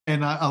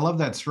And I love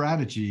that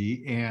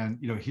strategy. And,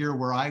 here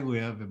where I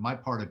live in my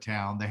part of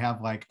town, they have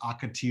like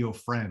Ocotillo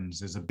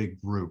Friends is a big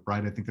group,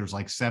 right? I think there's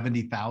like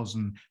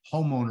 70,000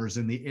 homeowners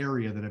in the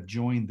area that have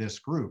joined this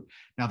group.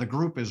 Now, the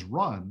group is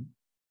run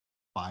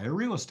by a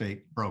real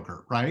estate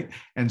broker, right?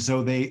 And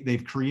so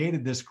they've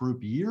created this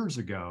group years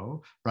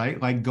ago,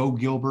 right? Like Go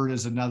Gilbert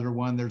is another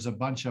one. There's a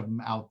bunch of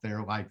them out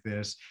there like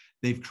this.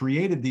 They've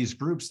created these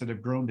groups that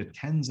have grown to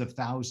tens of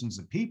thousands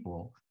of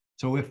people.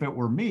 So if it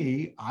were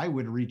me, I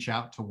would reach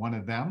out to one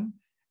of them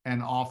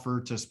and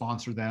offer to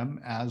sponsor them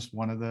as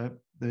one of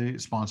the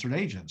sponsored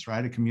agents,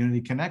 right? A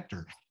community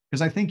connector.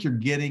 Because I think you're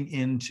getting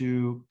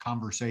into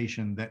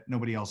conversation that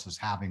nobody else is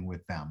having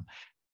with them.